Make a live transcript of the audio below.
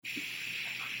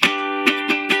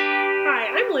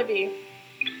Libby.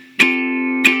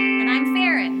 And I'm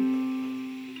Farron.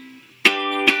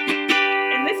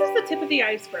 And this is the tip of the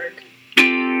iceberg.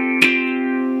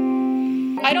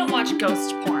 I don't watch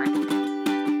ghost porn.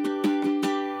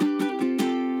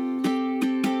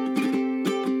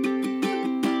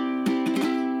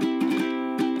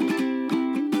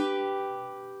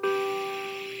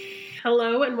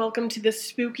 Hello and welcome to the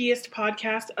spookiest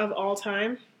podcast of all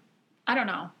time. I don't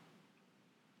know.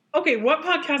 Okay, what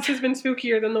podcast has been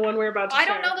spookier than the one we're about to share? I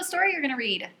don't know the story you're going to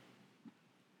read.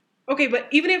 Okay, but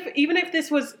even if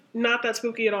this was not that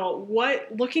spooky at all,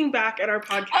 looking back at our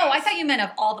podcast... Oh, I thought you meant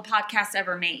of all the podcasts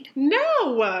ever made. No!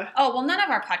 Oh, well, none of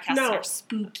our podcasts are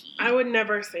spooky. I would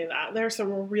never say that. There are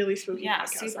some really spooky podcasts Yeah,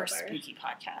 super out there. spooky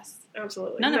podcasts.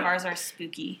 Absolutely. None of ours are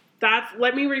spooky.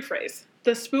 Let me rephrase.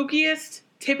 The spookiest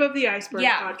tip of the iceberg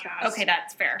podcast. Okay,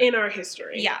 that's fair. In our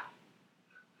history. Yeah.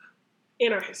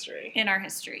 In our history. In our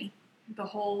history. The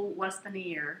whole less than a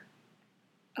year.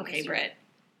 Okay, Britt.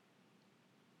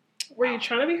 Were you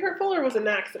trying to be hurtful or was it an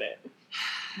accident?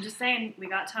 I'm just saying, we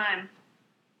got time.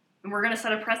 And we're going to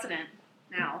set a precedent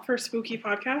now. For spooky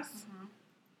podcasts? Mm-hmm.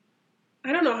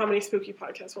 I don't know how many spooky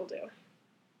podcasts we'll do.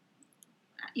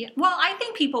 Yeah. Well, I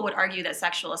think people would argue that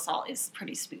sexual assault is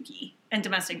pretty spooky and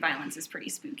domestic violence is pretty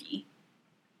spooky.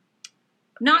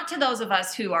 Not to those of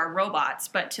us who are robots,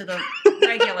 but to the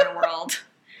regular world,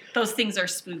 those things are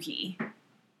spooky.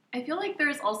 I feel like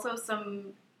there's also some,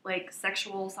 like,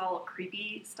 sexual assault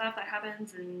creepy stuff that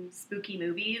happens in spooky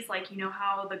movies. Like, you know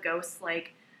how the ghosts,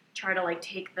 like, try to, like,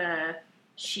 take the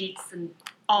sheets and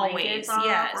blankets off?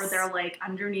 Yes. Or they're, like,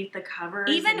 underneath the covers.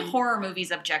 Even horror movies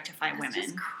objectify women. It's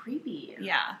just creepy.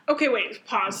 Yeah. Okay, wait,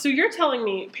 pause. So you're telling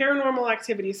me, Paranormal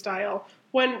Activity style,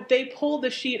 when they pull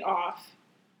the sheet off,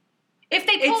 if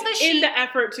they pull the sheet... in the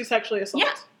effort to sexually assault?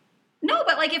 Yeah. No,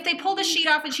 but, like, if they pull the sheet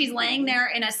off and she's laying there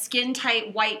in a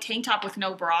skin-tight white tank top with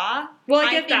no bra, well,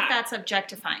 I think that. that's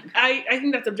objectifying. I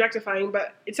think that's objectifying,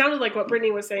 but it sounded like what Brittany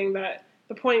was saying, that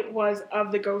the point was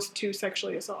of the ghost to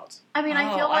sexually assault. I mean,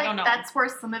 I feel I like don't know. that's where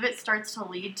some of it starts to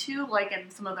lead to, like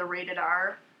in some of the rated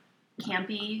R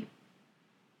campy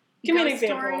Give me an ghost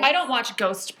example. stories. I don't watch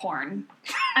ghost porn.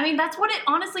 I mean, that's what it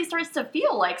honestly starts to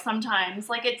feel like sometimes.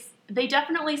 Like, they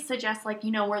definitely suggest, like,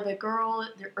 you know, where the girl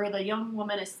or the young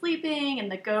woman is sleeping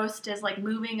and the ghost is, like,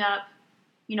 moving up,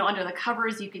 you know, under the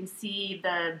covers. You can see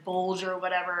the bulge or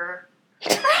whatever.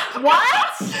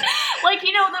 What? Like,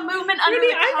 you know, the movement under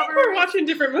Brittany, the I covers. think we're watching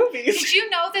different movies. Did you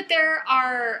know that there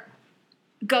are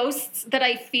ghosts that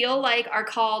I feel like are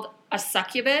called a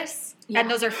succubus? Yeah. And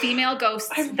those are female ghosts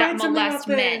I've that read something molest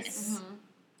about men. this. Mhm.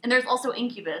 And there's also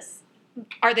incubus.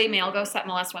 Are they male ghosts that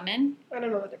molest women? I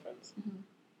don't know the difference.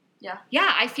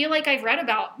 Yeah, I feel like I've read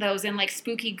about those in, like,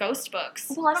 spooky ghost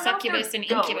books. Well, I don't Succubus know and if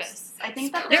they're incubus. ghosts. I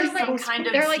think that They're there's some like- kind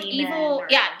of They're like demon evil, or-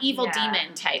 evil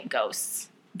demon type ghosts.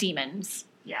 Demons.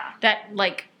 Yeah. That,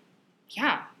 like,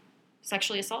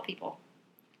 sexually assault people.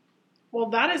 Well,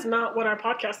 that is not what our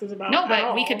podcast is about. No, at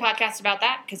but we all. could podcast about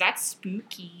that because that's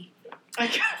spooky. I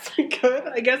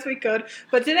guess we could.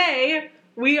 But today,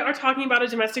 we are talking about a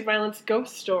domestic violence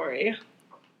ghost story.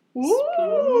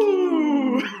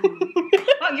 Ooh!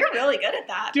 Oh, you're really good at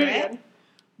that, Do it Britt. again.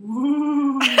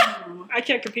 Ooh. I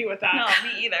can't compete with that. No,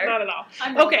 me either. Not at all.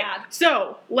 I'm real Okay, bad.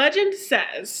 so legend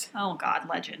says, Oh, God,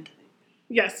 legend.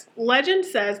 yes, legend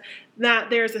says that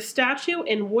there's a statue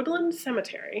in Woodland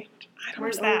Cemetery. I don't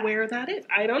Where's know that? where that is.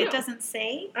 I don't know. It doesn't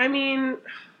say? I mean, you're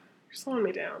slowing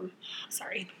me down.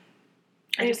 Sorry.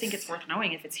 I just think it's worth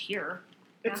knowing if it's here.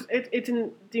 It's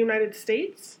in the United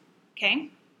States. Okay?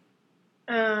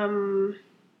 I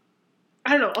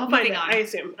don't know. I'll find Moving it.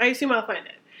 on. I assume I'll find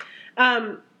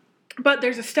it. But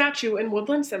there's a statue in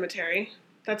Woodland Cemetery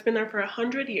that's been there for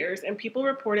 100 years, and people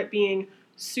report it being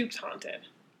soups haunted.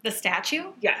 The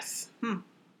statue? Yes. Hmm.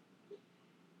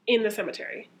 In the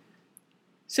cemetery.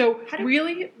 So How do-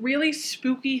 really, really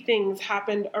spooky things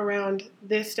happened around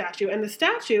this statue, and the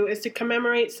statue is to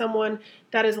commemorate someone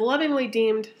that is lovingly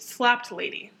deemed Slapped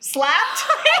Lady. Slapped?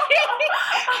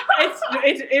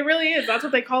 It really is. That's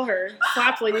what they call her,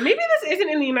 Slapped Lady. Maybe this isn't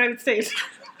in the United States.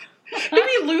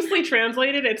 Maybe loosely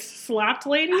translated, it's Slapped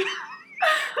Lady.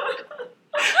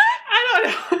 I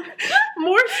don't know.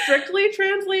 More strictly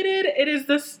translated, it is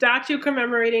the statue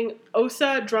commemorating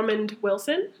Osa Drummond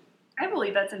Wilson. I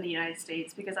believe that's in the United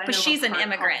States because I know But she's a an park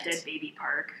called immigrant. Dead Baby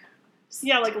Park.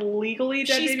 Yeah, like legally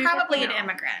dead. She's baby probably Park? an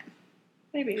immigrant.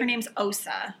 Maybe. Her name's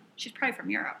Osa. She's probably from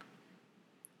Europe.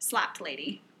 Slapped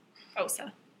lady.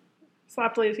 Osa.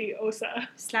 Slapped Lady Osa.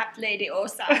 Slapped lady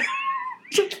Osa.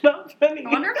 It's not funny. I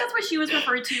wonder if that's what she was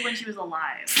referred to when she was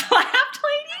alive. Slapped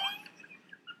lady?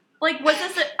 Like, was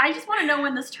this? I just want to know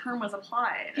when this term was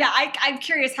applied. Yeah, I'm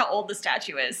curious how old the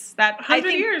statue is. That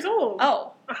 100 years old.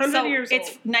 Oh, 100 years old.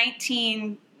 It's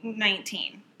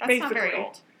 1919. That's not very Basically.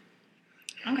 old.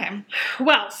 Okay.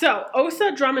 Well, so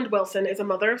Osa Drummond Wilson is a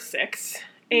mother of 6,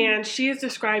 and she is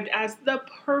described as the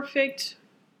perfect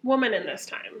woman in this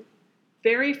time.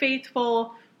 Very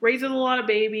faithful, raises a lot of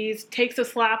babies, takes a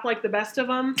slap like the best of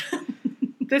them.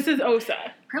 This is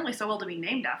Osa. Apparently so well to be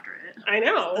named after it. I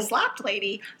know. The slapped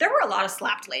lady. There were a lot of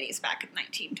slapped ladies back in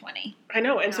 1920. I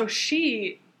know, and so Yeah.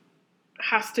 she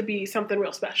has to be something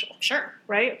real special, Sure.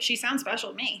 right? She sounds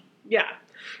special to me. Yeah.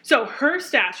 So her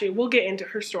statue, we'll get into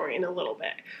her story in a little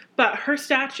bit, but her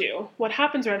statue, what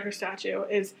happens around her statue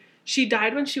is she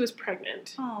died when she was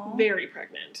pregnant, Aw. very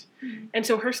pregnant. Mhm. And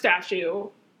so her statue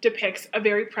depicts a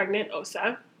very pregnant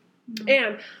Osa. Mhm.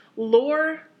 And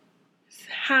lore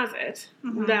has it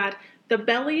Mhm. that the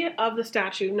belly of the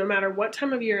statue, no matter what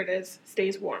time of year it is,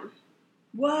 stays warm.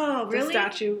 Whoa, The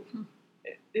statue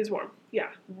is warm, yeah.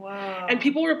 Whoa. And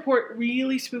people report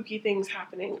really spooky things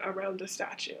happening around the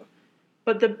statue.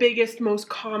 But the biggest, most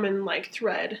common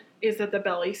thread is that the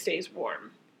belly stays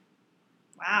warm.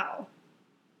 Wow.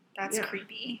 That's Yeah.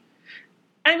 creepy.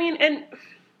 I mean, and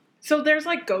so there's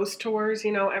ghost tours,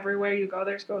 everywhere you go,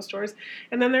 there's ghost tours.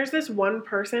 And then there's this one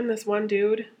person, this one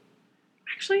dude.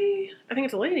 Actually, I think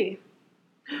it's a lady.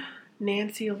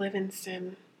 Nancy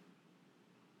Livingston.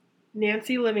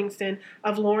 Nancy Livingston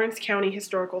of Lawrence County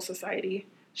Historical Society.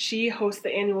 She hosts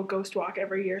the annual ghost walk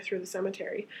every year through the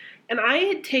cemetery. And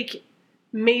I take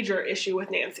major issue with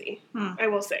Nancy, I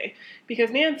will say.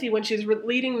 Because Nancy, when she's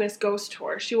leading this ghost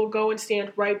tour, she will go and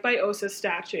stand right by Osa's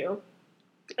statue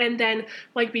and then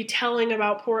be telling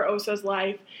about poor Osa's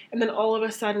life, and then all of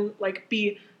a sudden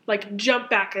jump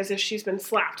back as if she's been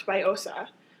slapped by Osa,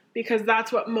 because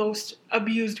that's what most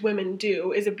abused women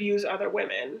do, is abuse other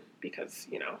women because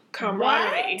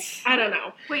camaraderie. What? I don't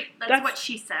know. Wait, that's That's- what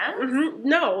she says?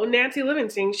 No, Nancy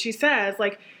Livingston, she says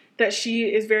that she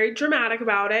is very dramatic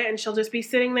about it, and she'll just be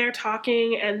sitting there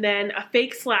talking, and then a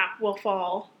fake slap will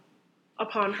fall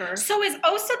upon her. So is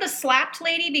Osa the slapped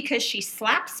lady because she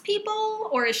slaps people,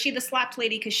 or is she the slapped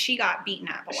lady because she got beaten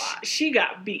up a lot? She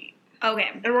got beat. Okay.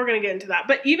 And we're going to get into that.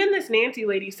 But even this Nancy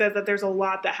lady says that there's a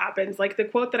lot that happens. The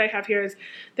quote that I have here is,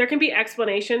 there can be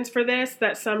explanations for this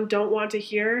that some don't want to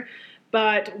hear,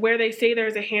 but where they say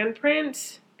there's a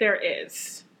handprint, there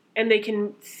is. And they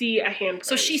can see a handprint.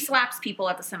 So she slaps people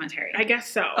at the cemetery. I guess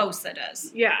so. Osa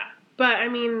does. Yeah. But, I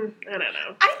mean, I don't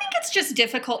know. I think it's just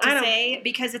difficult I to don't- say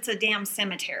because it's a damn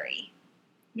cemetery.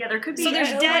 Yeah, there could be. So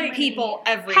there's dead people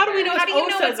everywhere. How do we know How it's do you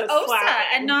know Osa it's that's Osa slapping?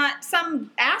 and not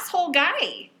some asshole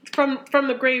guy? From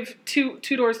the grave two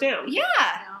doors down. Yeah,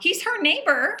 he's her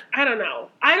neighbor. I don't know.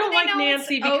 I don't They like know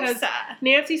Nancy it's because Osa.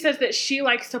 Nancy says that she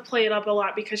likes to play it up a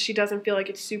lot because she doesn't feel like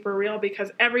it's super real,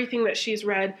 because everything that she's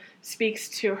read speaks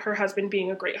to her husband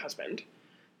being a great husband.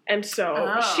 And so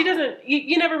Oh. she doesn't,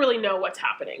 you never really know what's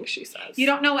happening, she says. You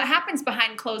don't know what happens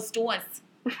behind closed doors.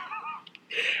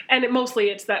 And mostly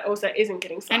it's that Osa isn't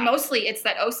getting slapped. And mostly it's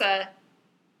that Osa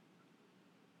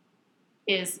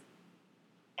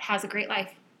has a great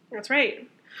life. That's right.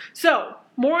 So,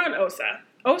 more on Osa.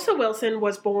 Osa Wilson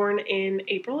was born in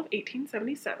April of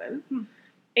 1877,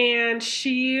 and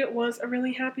she was a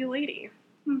really happy lady.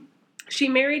 She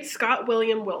married Scott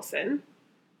William Wilson.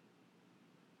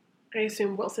 I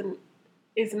assume Wilson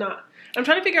is not. I'm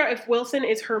trying to figure out if Wilson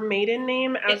is her maiden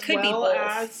name as could be well both.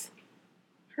 as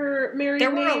her married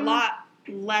There name. were a lot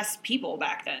less people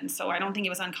back then, so I don't think it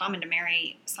was uncommon to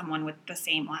marry someone with the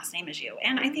same last name as you.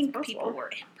 And I think That's people possible.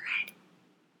 were inbred.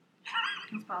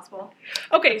 It's possible.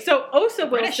 Okay, so Osa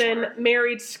British Wilson were.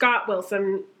 married Scott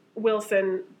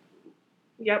Wilson,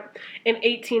 yep, in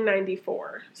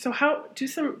 1894. So do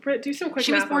some quick She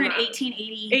was math born on in that.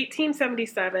 1880.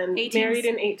 1877, married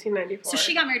in 1894. So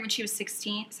she got married when she was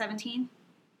 17?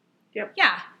 Yep.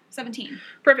 Yeah, 17.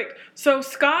 Perfect. So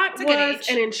Scott That's a good was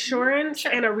age. an insurance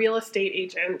Sure. and a real estate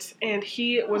agent, and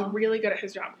he was Oh. really good at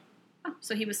his job. Oh,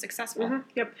 so he was successful.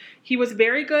 Yep. He was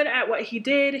very good at what he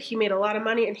did. He made a lot of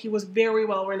money, and he was very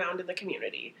well renowned in the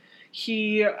community.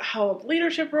 He held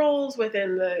leadership roles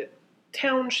within the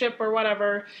township or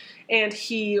whatever, and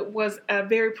he was a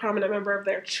very prominent member of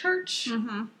their church.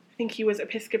 Mm-hmm. I think he was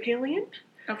Episcopalian,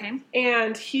 Okay.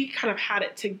 and he kind of had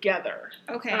it together.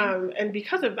 Okay. And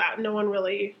because of that, no one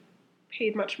really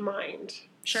paid much mind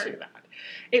Sure. to that.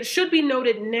 It should be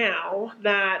noted now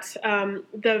that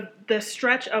the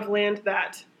stretch of land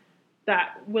that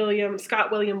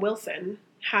Scott William Wilson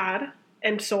had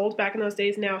and sold back in those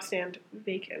days now stand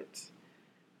vacant.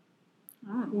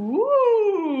 Oh,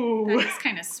 Ooh, that is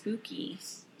kind of spooky.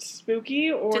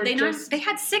 spooky or Did they just not? They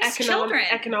had 6 children.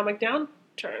 economic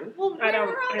downturn. Well, where are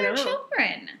all their know.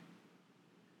 children?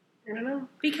 I don't know.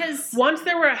 Because Once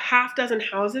there were a half dozen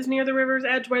houses near the river's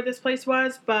edge where this place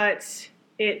was, but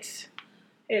it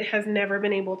has never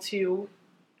been able to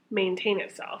maintain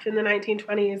itself. In the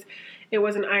 1920s, it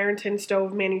was an Ironton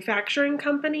stove manufacturing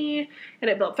company, and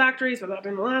it built factories, but that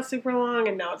didn't last super long,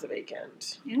 and now it's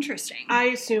vacant. interesting. I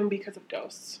assume because of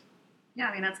ghosts. Yeah,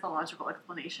 I mean, that's the logical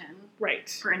explanation Right.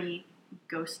 for any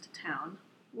ghost town.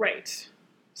 Right.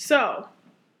 So,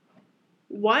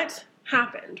 what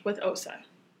happened with Osa?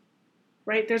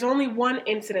 Right? There's only one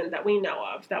incident that we know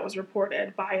of that was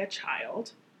reported by a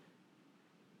child.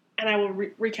 And I will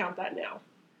recount that now.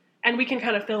 And we can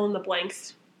kind of fill in the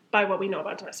blanks by what we know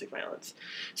about domestic violence.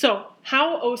 So,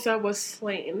 how Osa was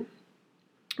slain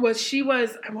was she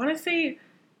was, I want to say,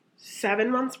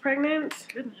 7 months pregnant.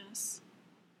 Goodness.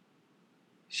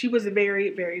 She was very,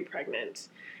 very pregnant.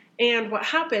 And what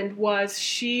happened was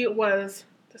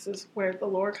this is where the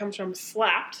lore comes from,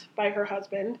 slapped by her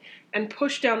husband and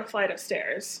pushed down a flight of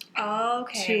stairs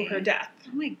Okay. to her death.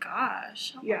 Oh my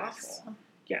gosh. How Yes. awful.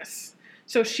 Yes.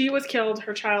 So she was killed,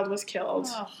 her child was killed,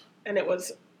 Ugh, and it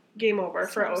was game over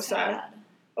for so Osa. sad.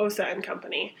 Osa and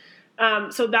company.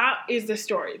 So that is the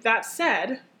story. That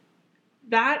said,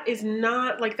 that is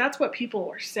not, like, that's what people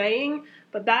were saying,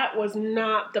 but that was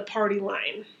not the party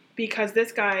line. Because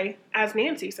this guy, as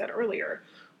Nancy said earlier,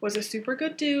 was a super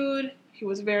good dude. He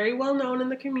was very well known in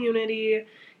the community.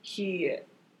 He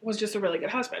was just a really good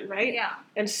husband, right? Yeah.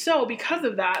 And so, because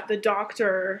of that, the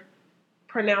doctor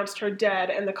pronounced her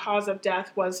dead, and the cause of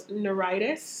death was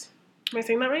neuritis. Am I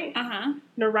saying that right? Uh-huh.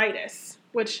 Neuritis.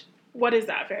 Which, what is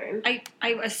that, Farron? I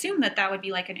assume that would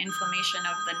be like an inflammation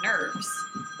of the nerves.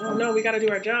 Oh no, we gotta do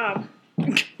our job.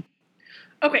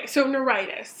 Okay, so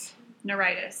neuritis.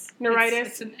 Neuritis. Neuritis.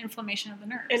 It's an inflammation of the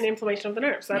nerves. And inflammation of the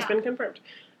nerves. That's Yeah. been confirmed.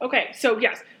 Okay, so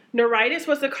yes, neuritis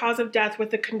was the cause of death with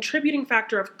the contributing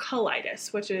factor of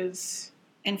colitis, which is...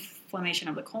 Inflammation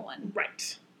of the colon.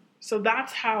 Right. So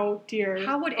that's how dear...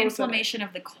 How would Osa inflammation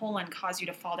of the colon cause you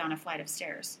to fall down a flight of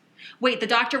stairs? Wait, the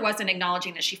doctor wasn't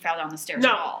acknowledging that she fell down the stairs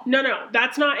at all. No.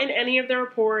 That's not in any of the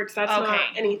reports. That's not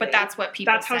anything. But that's what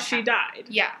people That's how said she happened. died.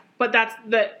 Yeah. But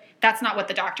That's not what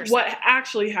the doctor said. what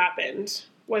actually happened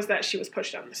was that she was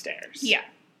pushed down the stairs. Yeah.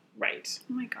 Right.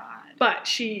 Oh my God. But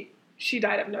she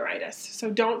died of neuritis. So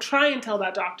don't try and tell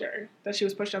that doctor that she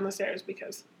was pushed down the stairs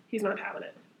because he's not having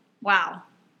it. Wow.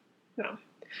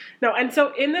 No, and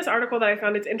so in this article that I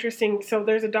found, it's interesting. So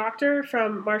there's a doctor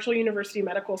from Marshall University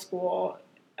Medical School.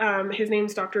 His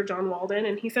name's Dr. John Walden,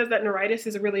 and he says that neuritis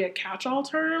is really a catch-all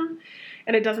term,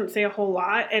 and it doesn't say a whole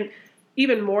lot. And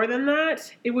even more than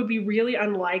that, it would be really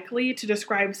unlikely to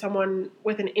describe someone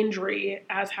with an injury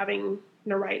as having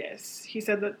neuritis. He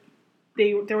said that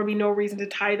there would be no reason to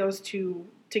tie those two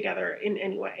together in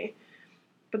any way.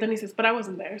 But then he says, but I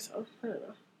wasn't there, so I don't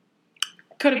know.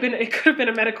 It could have been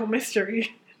a medical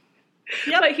mystery.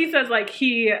 Yep. But he says, like,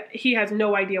 he has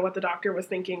no idea what the doctor was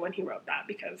thinking when he wrote that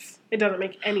because it doesn't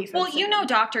make any sense. Well, to you him. know,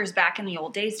 doctors back in the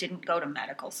old days didn't go to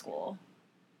medical school.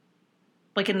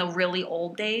 Like in the really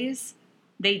old days,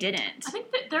 they didn't. I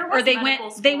think that there was Or they medical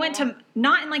went. school. They went to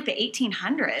not in like the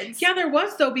 1800s. Yeah, there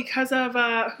was, though, because of...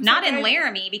 Not in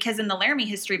Laramie, because in the Laramie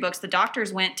history books, the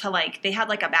doctors went to they had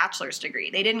like a bachelor's degree.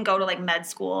 They didn't go to like med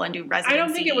school and do residency. I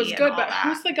don't think it was and good, all but that.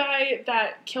 who's the guy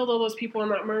that killed all those people in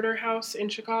that murder house in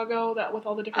Chicago, that with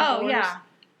all the different Oh, doors? yeah.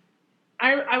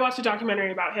 I watched a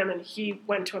documentary about him, and he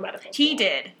went to a medical school. He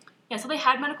did. Yeah, so they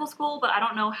had medical school, but I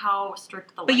don't know how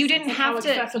strict the But you licensing didn't how have to.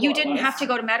 accessible You it didn't was. have to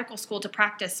go to medical school to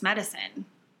practice medicine.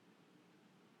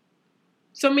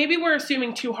 So maybe we're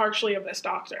assuming too harshly of this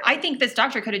doctor. I think this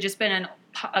doctor could have just been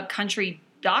a country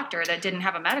doctor that didn't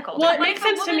have a medical Well, degree. it makes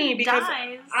sense to me because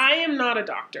dies. I am not a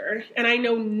doctor, and I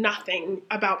know nothing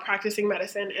about practicing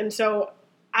medicine, and so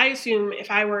I assume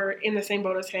if I were in the same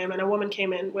boat as him and a woman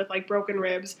came in with, like, broken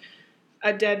ribs,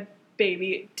 a dead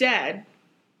baby,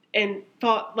 and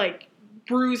thought, like,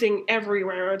 bruising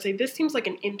everywhere, I would say, this seems like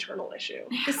an internal issue.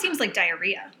 This seems like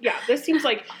diarrhea. Yeah, this seems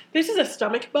like, this is a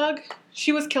stomach bug.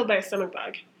 She was killed by a stomach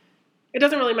bug. It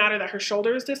doesn't really matter that her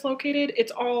shoulder is dislocated.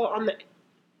 It's all on the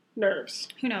nerves,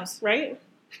 Who knows? right?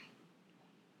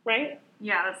 Right?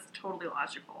 Yeah, that's totally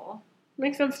logical.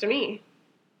 Makes sense to me.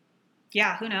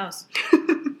 Yeah, who knows?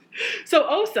 So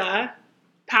Osa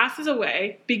passes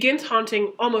away, begins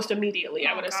haunting almost immediately,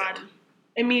 I Oh, would God. assume.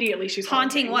 Immediately she's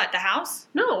Haunting what? The house?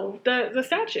 No, the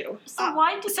statue. So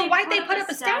why'd they put up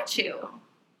a statue?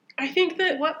 I think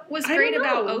that... What was I great don't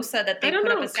about know. Osa that they I don't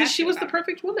put know, up a statue? because she was the about?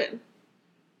 perfect woman,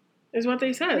 is what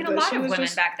they said. I mean, a that lot she of was women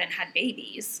just- back then had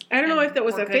babies. I don't know and if that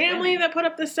was were a good family women. that put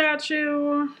up the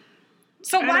statue.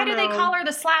 So I why don't do they know. call her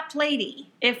the slapped lady?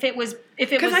 If it was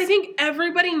Because I think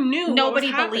everybody knew what nobody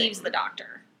was happening. believes the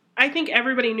doctor. I think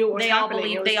everybody knew what was They all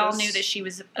happening. It was they all just- knew that she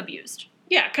was abused.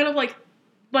 Yeah, kind of like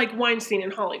Weinstein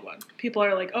in Hollywood. People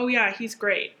are like, oh yeah, he's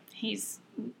great.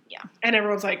 And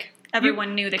everyone's like,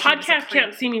 Everyone knew that he was a podcast creep.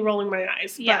 can't see me rolling my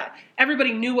eyes. Yeah. But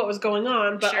everybody knew what was going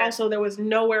on, but Sure. also there was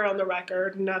nowhere on the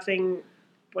record. Nothing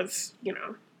was,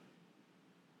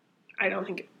 I don't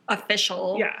think.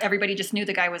 official. Yeah. Everybody just knew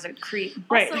the guy was a creep.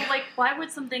 Right. Also, like, why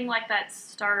would something like that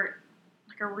start,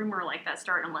 like a rumor like that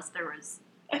start, unless there was...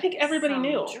 I think everybody Some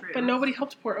knew, truth. but nobody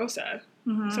helped poor Osa,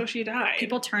 Mhm. so she died.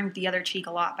 People turned the other cheek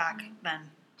a lot back then.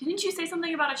 Didn't you say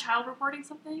something about a child reporting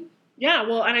something? Yeah,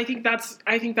 well, and I think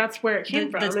that's where it came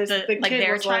The- from. the- Is the- the like kid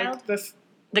their was child? like this.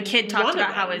 The kid One talked of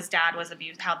about how them. his dad was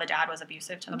how the dad was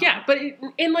abusive to the mom. Yeah, but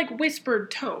in like whispered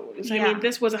tones. I Yeah. mean,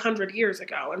 this was 100 years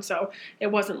ago, and so it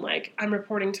wasn't like I'm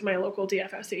reporting to my local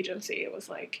DFS agency. It was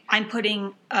like, I'm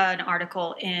putting an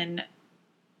article in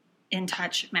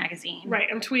Touch magazine. right,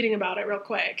 I'm tweeting about it real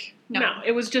quick. No. No,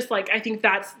 it was just like I think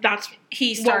that's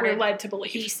He what started. we're led to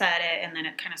believe. He said it, and then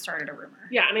it kind of started a rumor.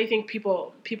 Yeah, and I think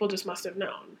people just must have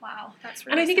known. Wow, that's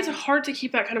really. And I think sad. it's hard to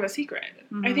keep that kind of a secret.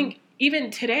 I Mhm. think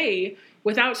even today,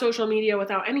 without social media,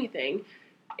 without anything,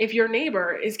 if your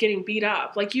neighbor is getting beat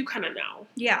up, like you kind of know.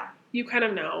 Yeah. You kind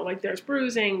of know. Like there's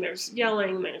bruising, there's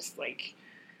yelling, there's like,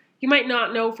 you might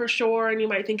not know for sure and you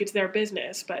might think it's their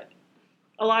business, but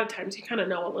a lot of times you kind of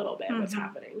know a little bit what's Mhm.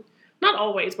 happening. Not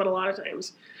always, but a lot of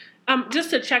times. Just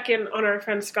to check in on our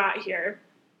friend Scott here,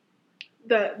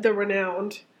 the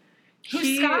renowned.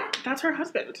 Who's Scott? That's her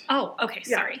husband. Oh, okay.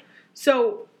 Yeah. Sorry.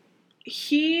 So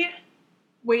he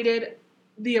waited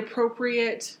the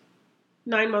appropriate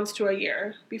 9 months to a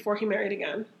year before he married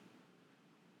again.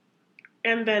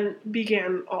 And then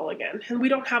began all again. And we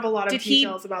don't have a lot of Did he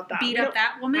details about that. Beat We up don't-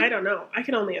 that woman? I don't know. I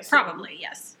can only assume. Probably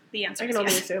yes. The answer I is can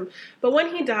only yes. assume. But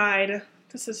when he died,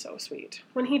 this is so sweet.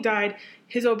 When he died,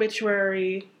 his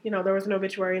obituary, there was an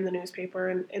obituary in the newspaper,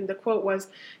 and the quote was,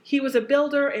 "He was a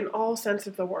builder in all sense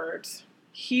of the words.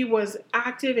 He was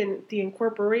active in the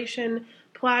incorporation,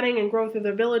 platting, and growth of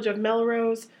the village of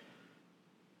Melrose,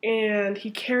 and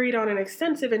he carried on an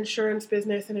extensive insurance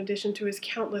business in addition to his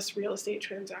countless real estate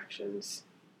transactions.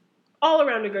 All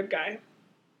around a good guy."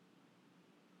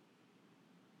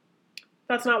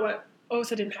 That's not what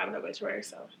Osa didn't have an obituary,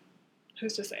 so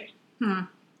who's to say? Hmm.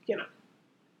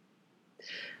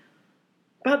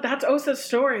 But that's Osa's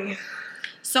story.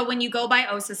 So when you go by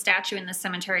Osa's statue in the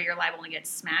cemetery, you're liable to get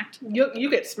smacked. You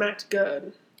get smacked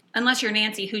good. Unless you're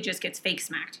Nancy, who just gets fake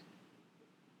smacked.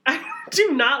 I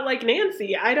do not like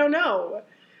Nancy. I don't know.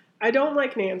 I don't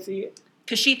like Nancy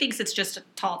Because she thinks it's just a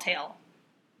tall tale.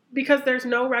 because there's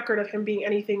no record of him being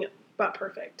anything but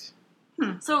perfect.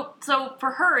 So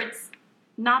for her, it's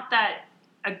not that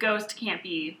a ghost can't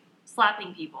be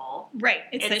slapping people. Right.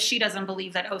 It's that It's- she doesn't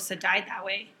believe that Osa died that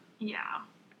way. Yeah.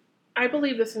 I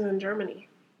believe this is in Germany.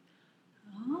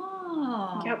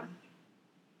 Oh. Yep.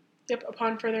 Yep,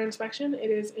 upon further inspection, it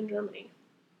is in Germany.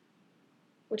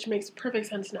 Which makes perfect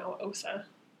sense now, Osa.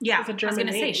 Yeah. It's a I was German going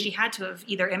to say, name. she had to have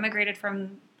either immigrated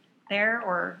from there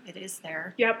or it is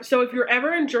there. Yep, so if you're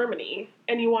ever in Germany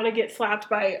and you want to get slapped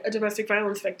by a domestic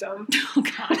violence victim, Oh,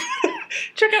 God.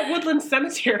 check out Woodland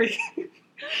Cemetery.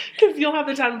 Because you'll have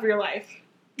the time of your life.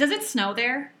 Does it snow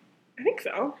there? I think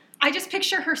so. I just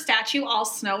picture her statue all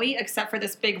snowy except for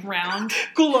this big round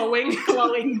Glowing.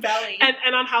 glowing belly.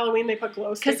 And on Halloween, they put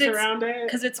glow sticks it's- around it.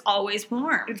 Because it's always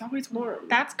warm. It's always warm.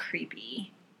 That's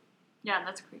creepy. Yeah,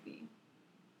 that's creepy.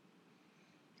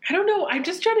 I don't know. I'm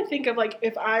just trying to think of, like,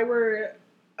 if I were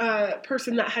a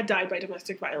person that had died by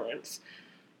domestic violence,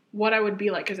 what I would be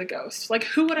like as a ghost. Like,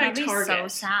 who would That'd I be target? so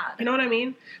sad. You know what I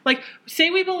mean? Like, say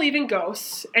we believe in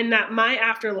ghosts and that my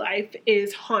afterlife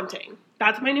is haunting.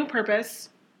 That's my new purpose.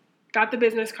 Got the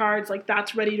business cards. Like,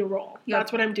 that's ready to roll. You have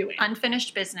That's what I'm doing.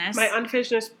 Unfinished business. My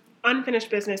unfinished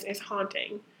business is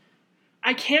haunting.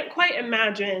 I can't quite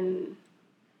imagine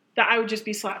that I would just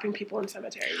be slapping people in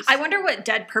cemeteries. I wonder what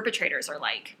dead perpetrators are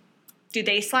like. Do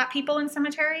they slap people in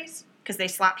cemeteries? Because they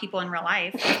slap people in real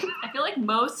life. I feel like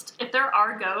if there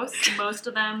are ghosts, most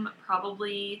of them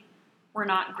probably were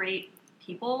not great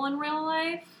people in real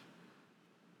life.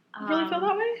 You really feel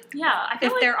that way? Yeah, I feel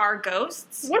If like there are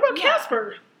ghosts, What about Yeah.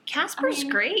 Casper? Casper's I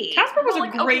mean, great. Casper was Well, a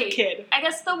like, great okay. kid. I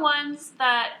guess the ones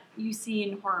that you see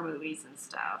in horror movies and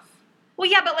stuff. Well,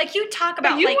 yeah, but like you talk But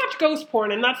about you like watch ghost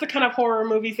porn, and that's the kind of horror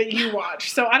movies that you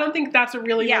watch. So I don't think that's a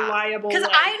really Yeah. reliable. because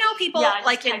like- I know people Yeah, I just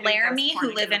like in typed in ghost Laramie porn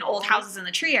who to live in Google. old houses in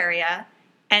the tree area,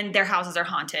 and their houses are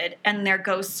haunted, and their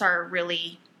ghosts are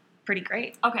really pretty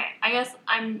great. Okay, I guess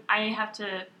I have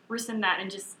to rescind that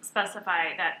and just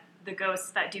specify that the ghosts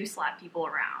that do slap people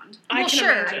around. I Well, can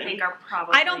sure. imagine. I think are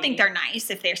probably. I don't think they're nice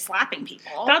if they're slapping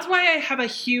people. That's why I have a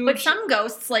huge. But some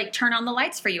ghosts, like, turn on the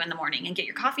lights for you in the morning and get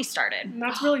your coffee started.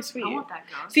 That's really sweet. I want that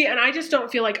ghost. See, and I just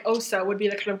don't feel like Osa would be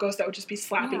the kind of ghost that would just be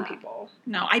slapping Yeah. people.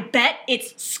 No, I bet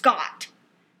it's Scott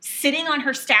sitting on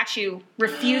her statue,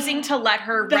 refusing to let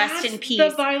her rest in That's peace. the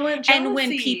violent jealousy. And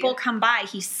when people come by,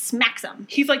 he smacks them.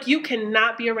 He's like, you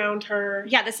cannot be around her.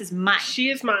 Yeah, this is mine. She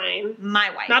is mine.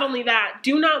 My wife. Not only that,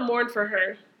 do not mourn for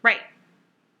her. Right.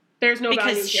 There's no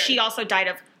value Because here. she also died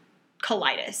of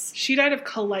colitis She died of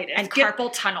colitis. and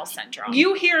carpal tunnel syndrome.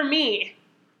 You hear me,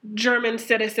 German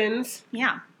citizens.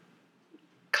 Yeah.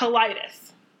 Colitis.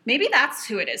 Maybe that's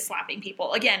who it is slapping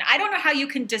people. Again, I don't know how you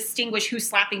can distinguish who's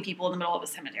slapping people in the middle of a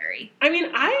cemetery. I mean,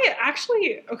 I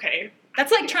actually, okay,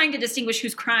 That's like trying to distinguish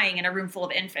who's crying in a room full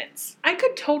of infants. I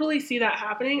could totally see that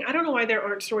happening. I don't know why there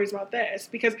aren't stories about this,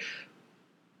 because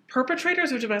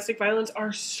perpetrators of domestic violence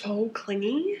are so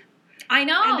clingy. I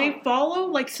know. And they follow,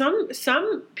 like,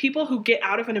 some people who get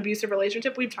out of an abusive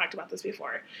relationship, we've talked about this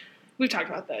before. We've talked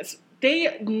about this.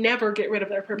 They never get rid of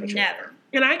their perpetrator. Never.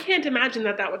 And I can't imagine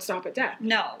that would stop at death.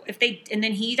 No. And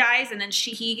then he dies, and then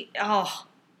she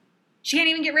can't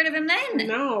even get rid of him then.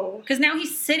 No. Because now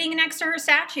he's sitting next to her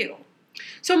statue.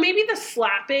 So maybe the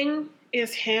slapping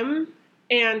is him,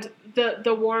 and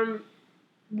the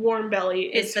warm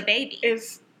belly Is the baby.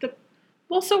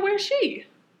 well, so where's she?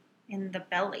 In the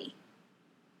belly.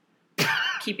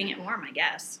 Keeping it warm, I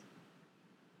guess.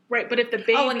 Right, but if the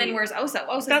baby... Oh, and then where's Osa?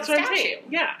 Osa's That's the what I'm statue. saying.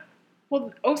 Yeah.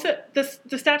 Well, Osa,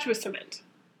 the statue is cement.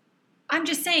 I'm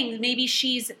just saying, maybe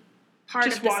she's part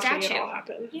Just of the watching statue. it all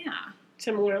happen. Yeah.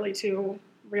 Similarly to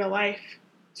real life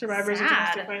survivors of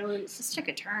Sad. domestic violence. This took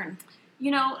a turn.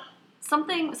 You know,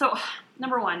 so,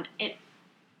 number one, it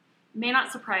may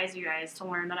not surprise you guys to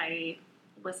learn that I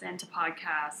listen to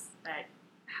podcasts that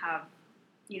have,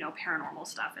 paranormal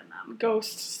stuff in them.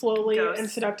 Ghosts slowly Ghosts. and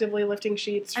seductively lifting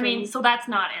sheets. I mean, so that's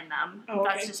not in them. Oh, okay.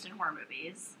 That's just in horror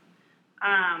movies.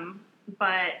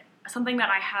 But something that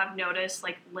I have noticed,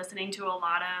 like, listening to a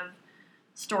lot of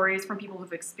stories from people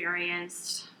who've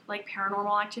experienced, like,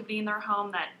 paranormal activity in their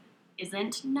home that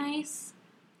isn't nice,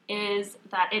 is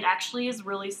that it actually is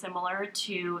really similar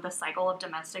to the cycle of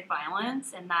domestic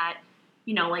violence, and that,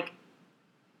 like,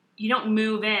 you don't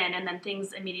move in and then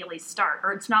things immediately start.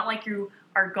 Or it's not like you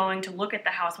are going to look at the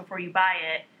house before you buy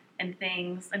it and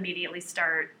things immediately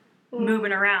start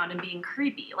moving around and being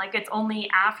creepy. Like, it's only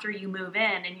after you move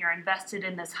in and you're invested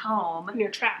in this home and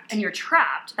you're trapped. and you're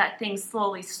trapped that things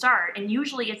slowly start. And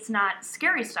usually it's not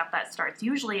scary stuff that starts.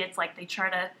 Usually it's like they try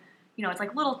to, it's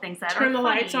like little things that Turn are the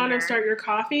lights on and or- start your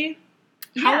coffee.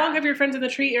 How Yeah. long have your friends in the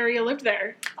tree area lived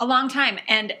there? A long time.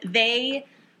 And they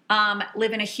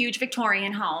live in a huge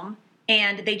Victorian home,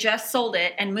 and they just sold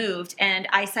it and moved. And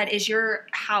I said, is your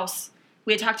house...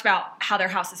 We had talked about how their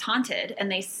house is haunted, and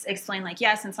they explained, like,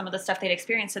 yes, and some of the stuff they'd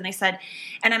experienced. And they said,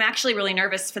 and I'm actually really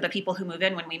nervous for the people who move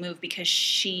in when we move, because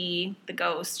she, the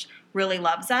ghost, really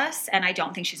loves us, and I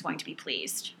don't think she's going to be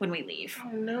pleased when we leave. Oh,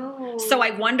 no. So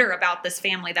I wonder about this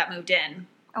family that moved in.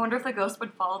 I wonder if the ghost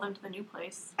would follow them to the new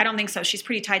place. I don't think so. She's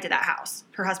pretty tied to that house.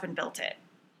 Her husband built it.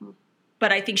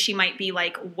 But I think she might be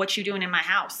like, what you doing in my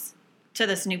house, to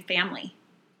this new family?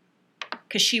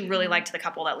 Because she really liked the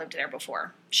couple that lived there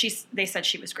before. They said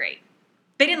she was great.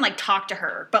 They didn't, like, talk to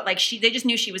her, but, like, they just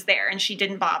knew she was there, and she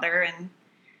didn't bother, and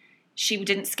she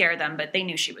didn't scare them, but they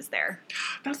knew she was there.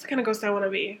 That's the kind of ghost I want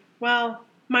to be. Well,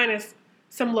 minus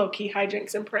some low-key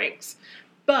hijinks and pranks.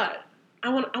 But I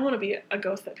want to be a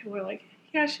ghost that people are like,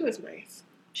 yeah, she was nice.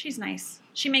 She's nice.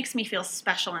 She makes me feel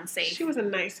special and safe. She was a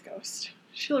nice ghost.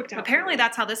 She looked out. Apparently for me.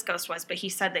 that's how this ghost was, but he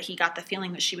said that he got the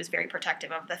feeling that she was very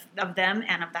protective of them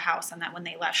and of the house, and that when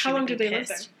they left, she How long would be did they live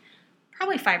pissed. there?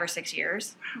 Probably 5 or 6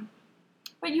 years.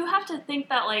 But you have to think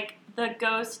that, like, the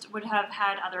ghost would have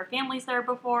had other families there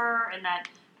before, and that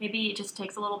maybe it just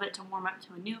takes a little bit to warm up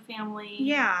to a new family.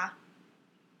 Yeah.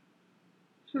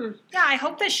 Hmm. Yeah, I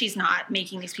hope that she's not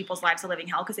making these people's lives a living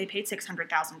hell, because they paid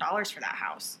 $600,000 for that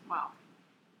house. Wow.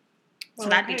 So Well,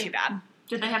 that'd be okay. too bad.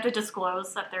 Did they have to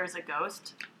disclose that there's a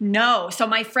ghost? No. So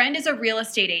my friend is a real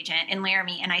estate agent in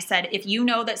Laramie, and I said, if you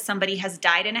know that somebody has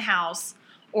died in a house,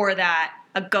 or that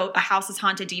a house is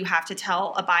haunted, do you have to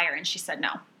tell a buyer? And she said,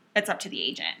 no. It's up to the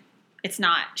agent. It's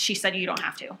not. She said you don't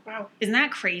have to. Wow. Isn't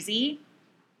that crazy?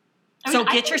 I So mean,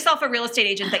 I get think- yourself a real estate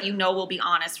agent that you know will be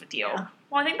honest with you. Yeah.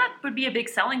 Well, I think that would be a big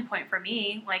selling point for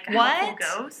me. Like, a What?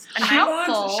 helpful ghost. A She nice-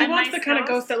 wants, a she wants nice the kind of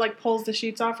ghost. ghost that, like, pulls the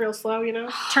sheets off real slow, you know?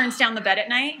 Turns down the bed at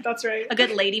night. That's right. A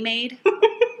good lady maid.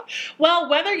 Well,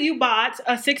 whether you bought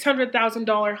a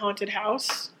 $600,000 haunted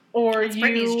house or That's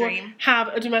Brittany's you dream. have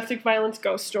a domestic violence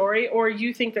ghost story, or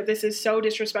you think that this is so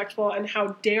disrespectful and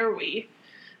how dare we.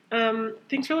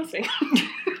 Thanks for listening.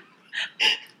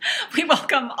 We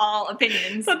welcome all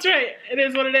opinions. That's right. It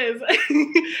is what it is.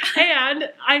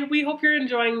 And we hope you're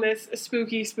enjoying this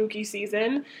spooky, spooky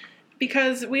season,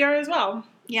 because we are as well.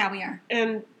 Yeah, we are.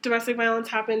 And domestic violence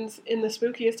happens in the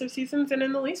spookiest of seasons and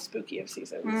in the least spooky of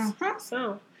seasons. Mm-hmm.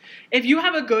 So, if you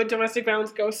have a good domestic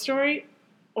violence ghost story,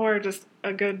 or just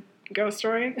a good ghost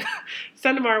story,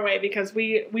 send them our way, because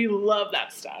we love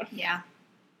that stuff. Yeah.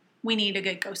 We need a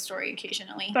good ghost story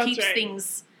occasionally. That's keeps right.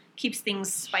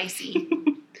 things spicy.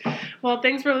 Well,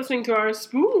 thanks for listening to our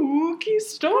spooky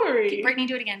story. Brittany,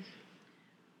 do it again.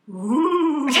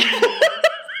 Ooh.